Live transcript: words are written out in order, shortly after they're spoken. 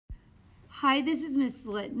Hi, this is Miss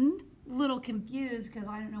Litton. A little confused because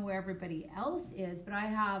I don't know where everybody else is, but I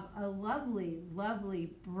have a lovely,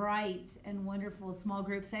 lovely, bright, and wonderful small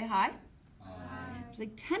group. Say hi. Hi. There's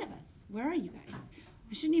like 10 of us. Where are you guys?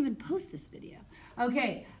 I shouldn't even post this video.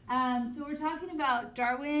 Okay, so we're talking about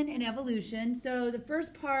Darwin and evolution. So the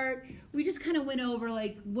first part, we just kind of went over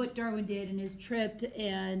like what Darwin did in his trip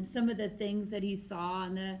and some of the things that he saw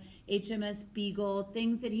on the HMS Beagle,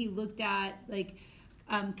 things that he looked at, like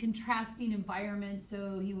contrasting environments.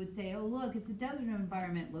 So he would say, oh, look, it's a desert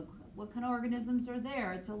environment. Look what kind of organisms are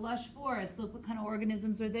there. It's a lush forest. Look what kind of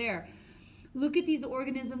organisms are there. Look at these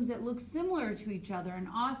organisms that look similar to each other, an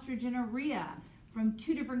ostrich and a rhea from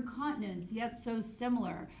two different continents, yet so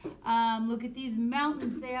similar. Look at these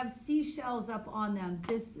mountains. They have seashells up on them.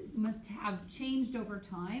 This must have changed over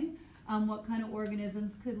time. What kind of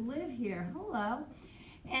organisms could live here? Hello.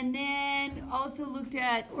 And then also looked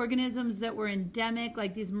at organisms that were endemic,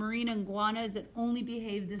 like these marine iguanas that only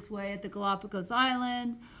behave this way at the Galapagos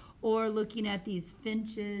Islands, or looking at these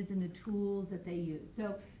finches and the tools that they use.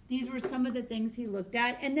 So these were some of the things he looked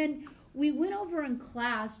at. And then we went over in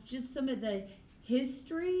class just some of the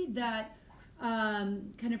history that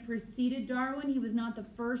kind of preceded Darwin. He was not the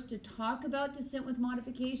first to talk about descent with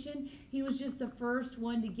modification. He was just the first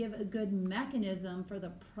one to give a good mechanism for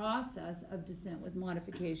the process of descent with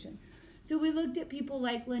modification. So we looked at people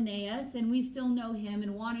like Linnaeus, and we still know him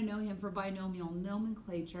and want to know him for binomial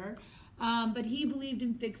nomenclature. But he believed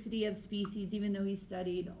in fixity of species, even though he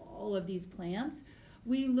studied all of these plants.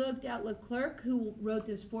 We looked at Leclerc, who wrote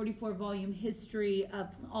this 44-volume history of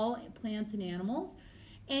all plants and animals.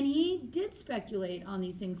 And he did speculate on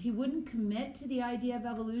these things. He wouldn't commit to the idea of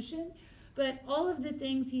evolution, but all of the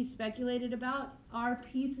things he speculated about are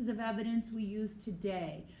pieces of evidence we use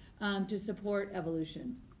today to support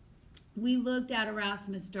evolution. We looked at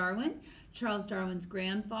Erasmus Darwin, Charles Darwin's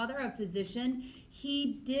grandfather, a physician.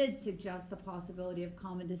 He did suggest the possibility of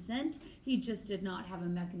common descent. He just did not have a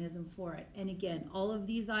mechanism for it. And again, all of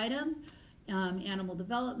these items, animal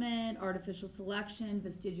development, artificial selection,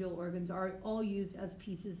 vestigial organs are all used as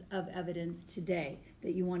pieces of evidence today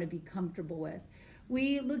that you want to be comfortable with.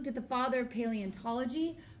 We looked at the father of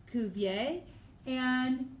paleontology, Cuvier,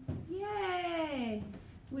 and yay!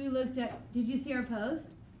 We looked at, did you see our post?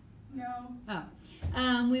 No.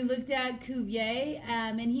 Oh. We looked at Cuvier,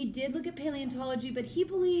 and he did look at paleontology, but he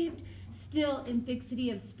believed still in fixity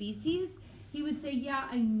of species. He would say, yeah,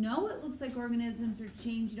 I know it looks like organisms are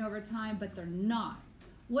changing over time, but they're not.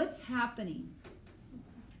 What's happening?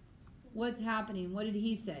 What's happening? What did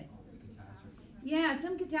he say? Yeah,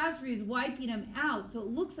 some catastrophe is wiping them out. So it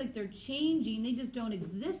looks like they're changing. They just don't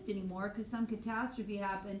exist anymore because some catastrophe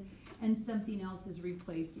happened and something else is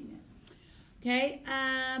replacing it. Okay,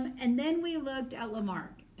 and then we looked at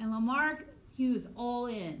Lamarck. And Lamarck, he was all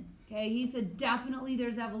in. Okay, he said definitely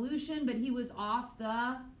there's evolution, but he was off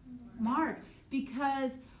the mark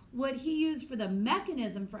because what he used for the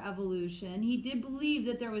mechanism for evolution, he did believe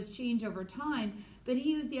that there was change over time, but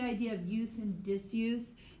he used the idea of use and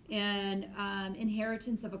disuse and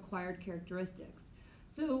inheritance of acquired characteristics.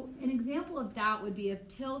 So an example of that would be if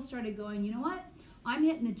Till started going, you know what, I'm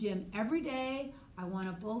hitting the gym every day, I want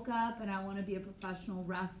to bulk up and I want to be a professional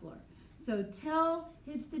wrestler. So Till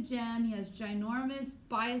hits the gym, he has ginormous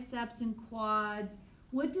biceps and quads.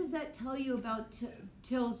 What does that tell you about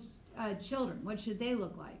Till's children? What should they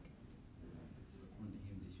look like?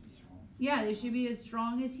 Yeah, they should be as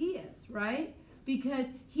strong as he is, right? Because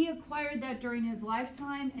he acquired that during his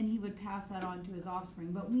lifetime and he would pass that on to his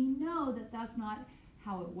offspring. But we know that that's not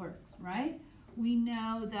how it works, right? We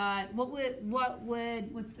know that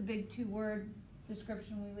what's the big two-word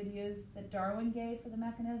description we would use that Darwin gave for the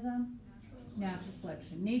mechanism? Natural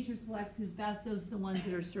selection. Nature selects who's best. Those are the ones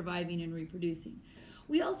that are surviving and reproducing.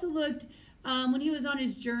 We also looked, when he was on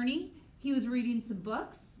his journey, he was reading some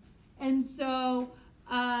books. And so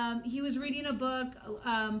he was reading a book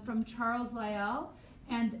from Charles Lyell.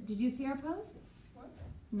 And did you see our post? What?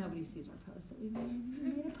 Nobody sees our post. That we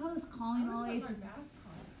made a post calling all AP.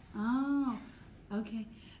 Oh, okay.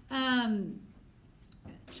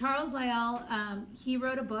 Charles Lyell, he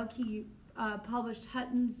wrote a book. He published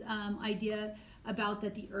Hutton's idea about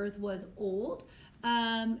that the Earth was old.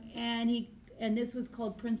 And this was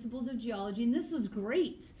called Principles of Geology. And this was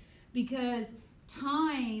great because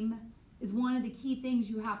time is one of the key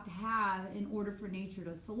things you have to have in order for nature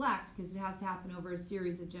to select because it has to happen over a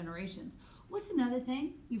series of generations. What's another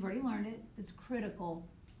thing? You've already learned it. It's critical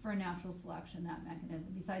for a natural selection, that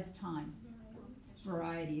mechanism, besides time.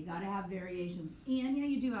 Variety. You got to have variations. And,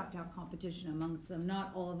 you do have to have competition amongst them.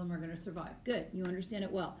 Not all of them are going to survive. Good. You understand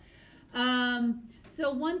it well.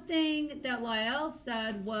 So one thing that Lyell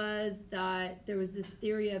said was that there was this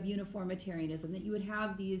theory of uniformitarianism, that you would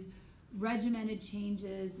have these regimented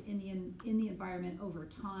changes in the environment over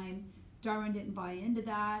time. Darwin didn't buy into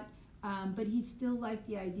that, but he still liked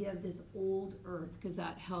the idea of this old Earth because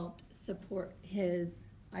that helped support his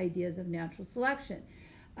ideas of natural selection.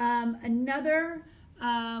 Another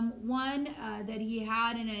one that he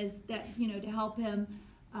had, and is that, you know, to help him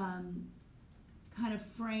kind of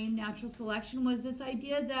frame natural selection, was this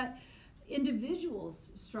idea that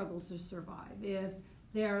individuals struggle to survive. If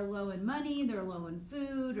they're low in money, they're low in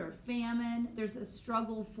food or famine, there's a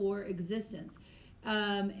struggle for existence.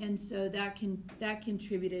 And so that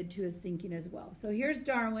contributed to his thinking as well. So here's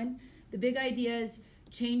Darwin. The big idea is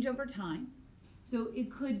change over time. So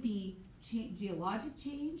it could be geologic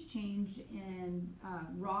change in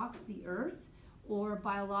rocks, the earth, or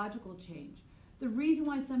biological change. The reason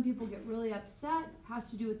why some people get really upset has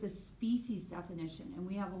to do with the species definition, and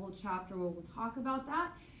we have a whole chapter where we'll talk about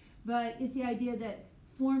that. But it's the idea that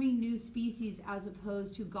forming new species as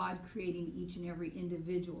opposed to God creating each and every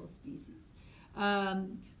individual species. We're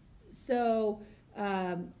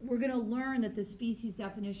going to learn that the species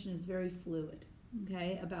definition is very fluid,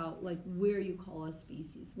 okay, about like where you call a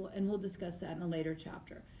species. And we'll discuss that in a later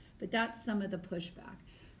chapter. But that's some of the pushback.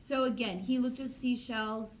 So again, he looked at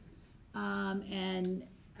seashells, and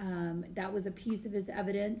that was a piece of his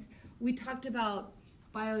evidence. We talked about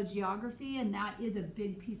biogeography, and that is a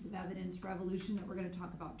big piece of evidence for evolution that we're going to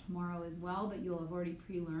talk about tomorrow as well, but you'll have already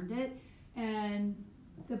pre-learned it. And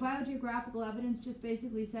the biogeographical evidence just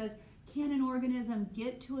basically says, can an organism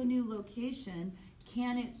get to a new location?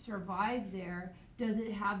 Can it survive there? Does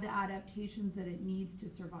it have the adaptations that it needs to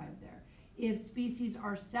survive there? If species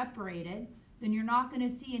are separated, then you're not going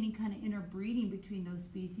to see any kind of interbreeding between those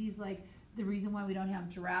species. Like the reason why we don't have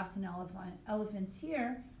giraffes and elephants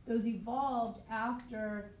here, those evolved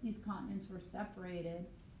after these continents were separated.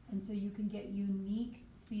 And so you can get unique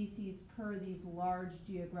species per these large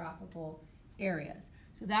geographical areas.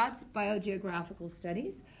 So that's biogeographical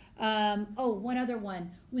studies. One other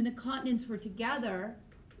one. When the continents were together,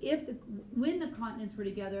 when the continents were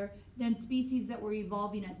together, then species that were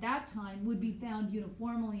evolving at that time would be found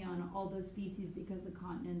uniformly on all those species because the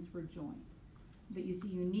continents were joined. But you see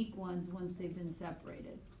unique ones once they've been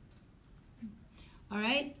separated. All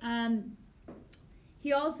right.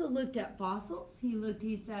 He also looked at fossils.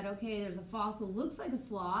 He said, okay, there's a fossil, looks like a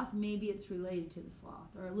sloth, maybe it's related to the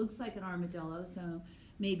sloth. Or it looks like an armadillo, so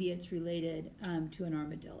maybe it's related to an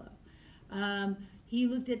armadillo. He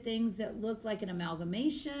looked at things that looked like an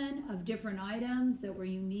amalgamation of different items that were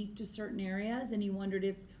unique to certain areas, and he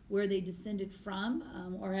wondered where they descended from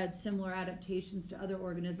or had similar adaptations to other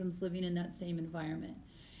organisms living in that same environment.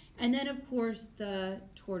 And then, of course, the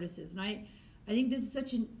tortoises. And I think this is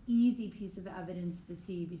such an easy piece of evidence to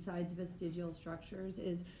see besides vestigial structures,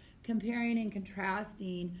 is comparing and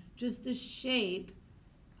contrasting just the shape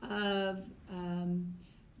of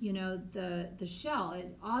the shell.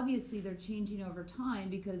 And obviously they're changing over time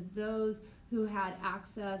because those who had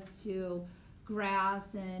access to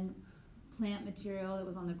grass and plant material that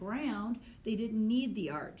was on the ground, they didn't need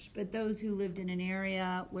the arch. But those who lived in an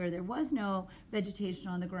area where there was no vegetation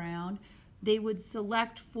on the ground, they would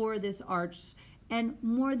select for this arch. And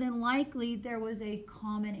more than likely, there was a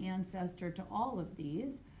common ancestor to all of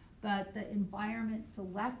these, but the environment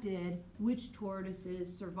selected which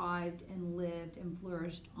tortoises survived and lived and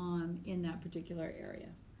flourished in that particular area.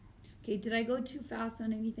 Okay, did I go too fast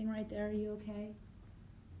on anything right there? Are you okay?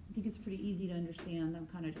 I think it's pretty easy to understand. I'm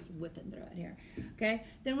kind of just whipping through it here. Okay,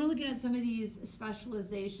 then we're looking at some of these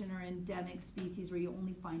specialization or endemic species where you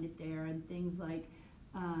only find it there, and things like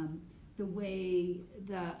the way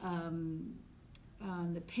the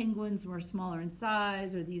penguins were smaller in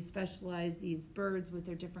size, or these birds with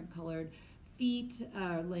their different colored feet,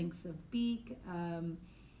 lengths of beak,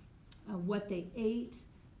 what they ate,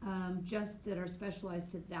 just that are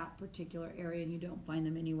specialized to that particular area, and you don't find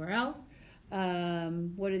them anywhere else.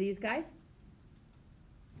 What are these guys?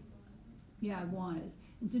 Yeah, iguanas.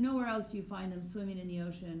 And so nowhere else do you find them swimming in the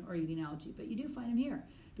ocean or eating algae, but you do find them here,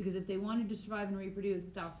 because if they wanted to survive and reproduce,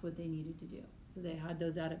 that's what they needed to do. So they had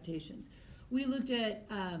those adaptations. We looked at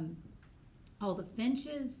all the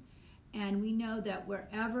finches, and we know that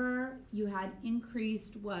wherever you had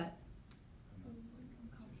increased what?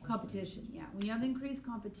 Competition. Yeah, when you have increased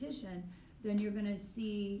competition, then you're going to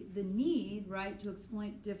see the need, right, to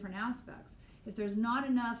exploit different aspects. If there's not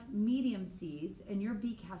enough medium seeds, and your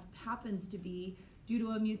beak happens to be due to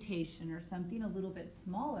a mutation or something a little bit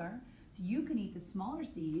smaller, so you can eat the smaller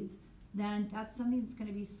seeds, then that's something that's going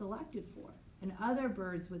to be selected for. And other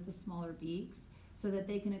birds with the smaller beaks, so that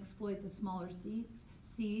they can exploit the smaller seeds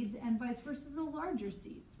and vice versa the larger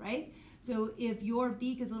seeds, right? So if your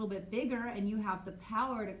beak is a little bit bigger and you have the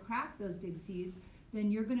power to crack those big seeds,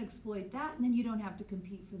 then you're going to exploit that, and then you don't have to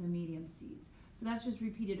compete for the medium seeds. So that's just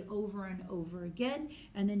repeated over and over again,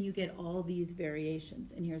 and then you get all these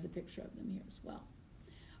variations. And here's a picture of them here as well.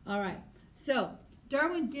 All right, so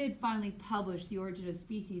Darwin did finally publish The Origin of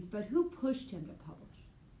Species, but who pushed him to publish?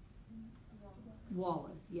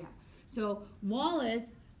 Wallace, yeah. So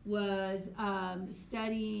Wallace was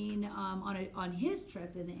studying on his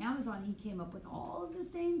trip in the Amazon. He came up with all of the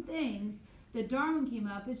same things that Darwin came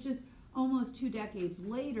up. It's just almost 2 decades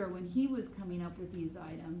later when he was coming up with these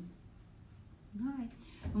items. Hi.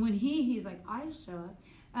 And when he's like, I show up.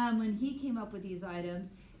 When he came up with these items,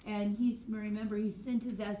 and remember, he sent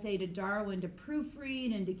his essay to Darwin to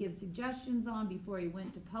proofread and to give suggestions on before he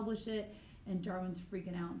went to publish it. And Darwin's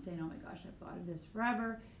freaking out and saying, oh my gosh, I've thought of this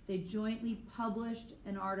forever. They jointly published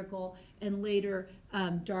an article, and later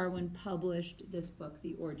Darwin published this book,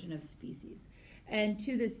 The Origin of Species. And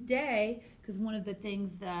to this day, because one of the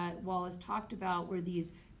things that Wallace talked about were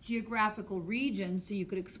these geographical regions, so you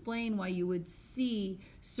could explain why you would see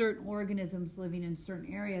certain organisms living in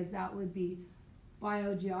certain areas, that would be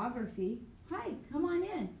biogeography. Hi, come on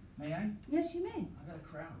in. May I? Yes, you may. I got a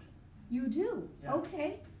crowd. You do? Yeah.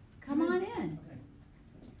 Okay. Come on in. Okay.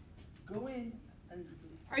 Go in. And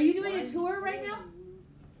are you doing a tour right now?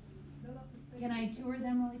 Can I tour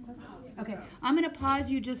them really quick? Okay. I'm going to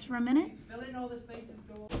pause you just for a minute. Fill in all the spaces.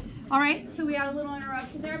 Go. All right. So we had a little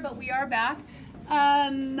interruption there, but we are back.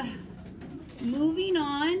 Moving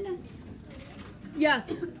on. Yes.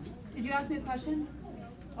 Did you ask me a question?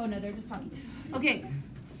 Oh, no, they're just talking. Okay.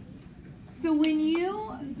 So when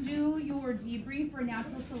you do your debrief for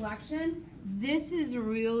natural selection, this is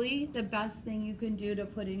really the best thing you can do to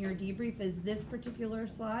put in your debrief is this particular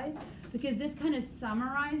slide, because this kind of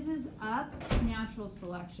summarizes up natural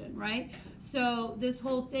selection, right? So this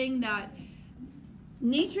whole thing that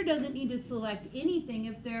nature doesn't need to select anything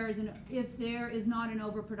if there is not an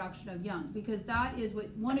overproduction of young, because that is what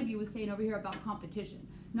one of you was saying over here about competition.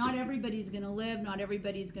 Not everybody's going to live, not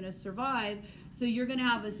everybody's going to survive, so you're going to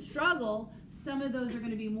have a struggle. Some of those are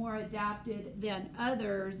going to be more adapted than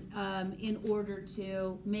others in order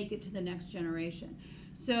to make it to the next generation.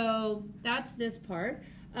 So that's this part.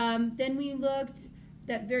 Then we looked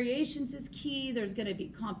that variations is key. There's going to be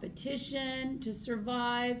competition to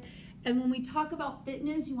survive. And when we talk about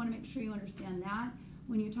fitness, you want to make sure you understand that.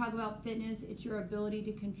 When you talk about fitness, it's your ability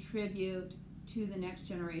to contribute to the next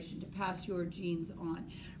generation, to pass your genes on.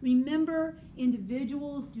 Remember,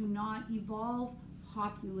 individuals do not evolve,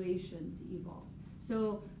 populations evolve.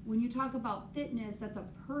 So when you talk about fitness, that's a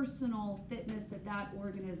personal fitness that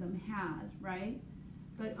organism has, right?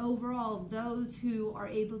 But overall, those who are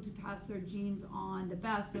able to pass their genes on the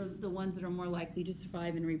best, those are the ones that are more likely to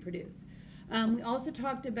survive and reproduce. We also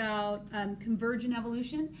talked about convergent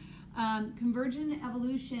evolution. Convergent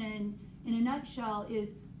evolution, in a nutshell, is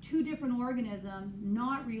 2 different organisms,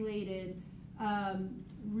 not related,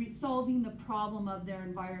 solving the problem of their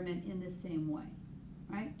environment in the same way,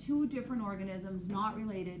 right? 2 different organisms, not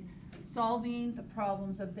related, solving the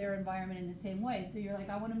problems of their environment in the same way. So you're like,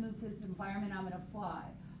 I want to move through this environment, I'm going to fly.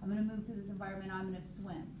 I'm going to move through this environment, I'm going to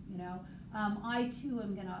swim, you know? I too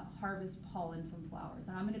am going to harvest pollen from flowers,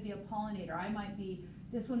 and I'm going to be a pollinator.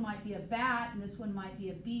 This one might be a bat, and this one might be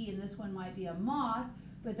a bee, and this one might be a moth,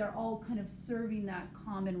 but they're all kind of serving that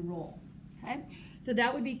common role, okay? So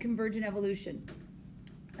that would be convergent evolution.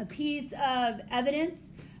 A piece of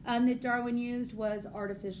evidence that Darwin used was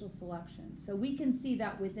artificial selection. So we can see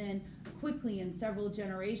that quickly in several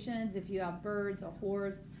generations, if you have birds, a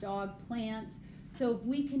horse, dog, plants. So if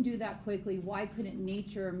we can do that quickly, why couldn't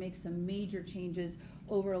nature make some major changes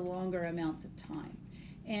over longer amounts of time?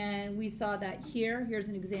 And we saw that here. Here's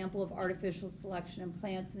an example of artificial selection in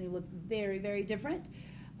plants, and they look very, very different.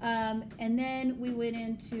 And then we went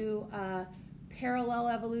into parallel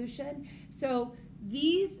evolution. So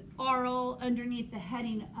these are all underneath the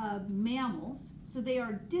heading of mammals. So they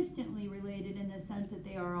are distantly related in the sense that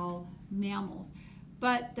they are all mammals.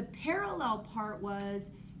 But the parallel part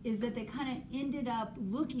is that they kind of ended up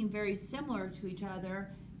looking very similar to each other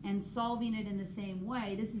and solving it in the same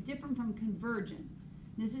way. This is different from convergent.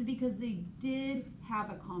 This is because they did have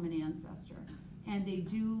a common ancestor, and they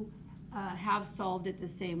do have solved it the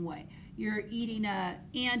same way. You're eating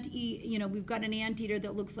we've got an anteater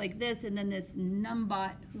that looks like this, and then this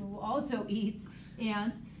numbot who also eats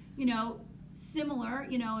ants, similar,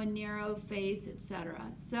 a narrow face, etc.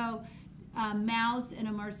 So mouse and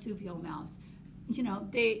a marsupial mouse. you know,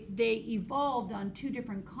 they evolved on two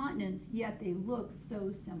different continents, yet they look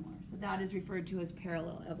so similar. So that is referred to as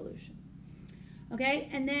parallel evolution. Okay,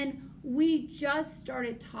 and then we just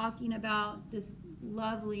started talking about this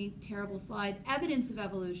lovely, terrible slide, evidence of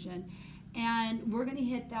evolution. And we're going to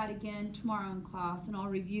hit that again tomorrow in class, and I'll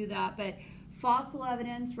review that. But fossil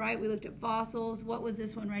evidence, right? We looked at fossils. What was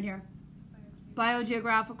this one right here?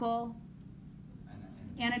 Biogeographical,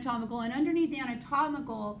 anatomical. And underneath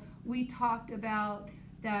anatomical, we talked about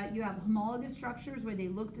that you have homologous structures where they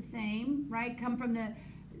look the same, right? Come from the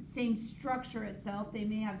same structure itself. They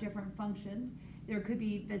may have different functions. There could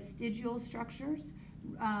be vestigial structures,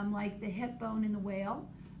 like the hip bone in the whale,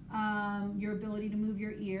 your ability to move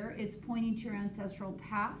your ear. It's pointing to your ancestral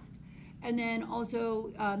past. And then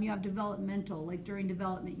also you have developmental, like during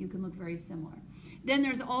development you can look very similar. Then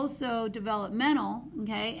there's also developmental,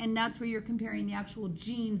 okay, and that's where you're comparing the actual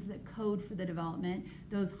genes that code for the development,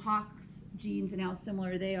 those Hox genes and how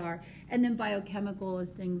similar they are. And then biochemical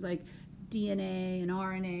is things like DNA and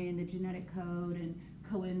RNA and the genetic code and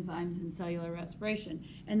coenzymes and cellular respiration.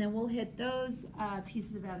 And then we'll hit those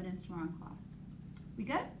pieces of evidence tomorrow in class. We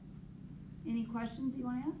good? Any questions you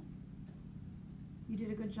want to ask? You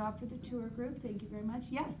did a good job for the tour group. Thank you very much.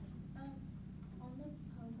 Yes? On the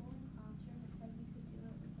Pangolin classroom, it says you could do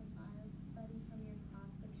it with a bio buddy from your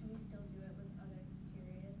class, but can we still do it with other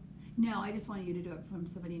periods? No, I just wanted you to do it from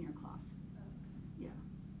somebody in your class. Okay. Yeah.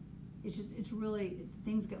 It's really,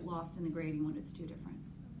 things get lost in the grading when it's too different.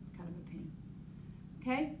 It's kind of a pain.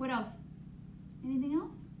 Okay, what else? Anything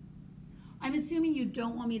else? I'm assuming you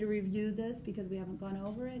don't want me to review this because we haven't gone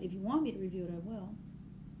over it. If you want me to review it, I will.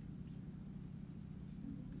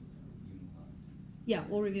 Yeah,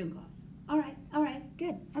 we'll review in class. All right,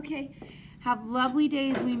 good. Okay. Have lovely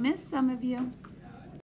days. We missed some of you.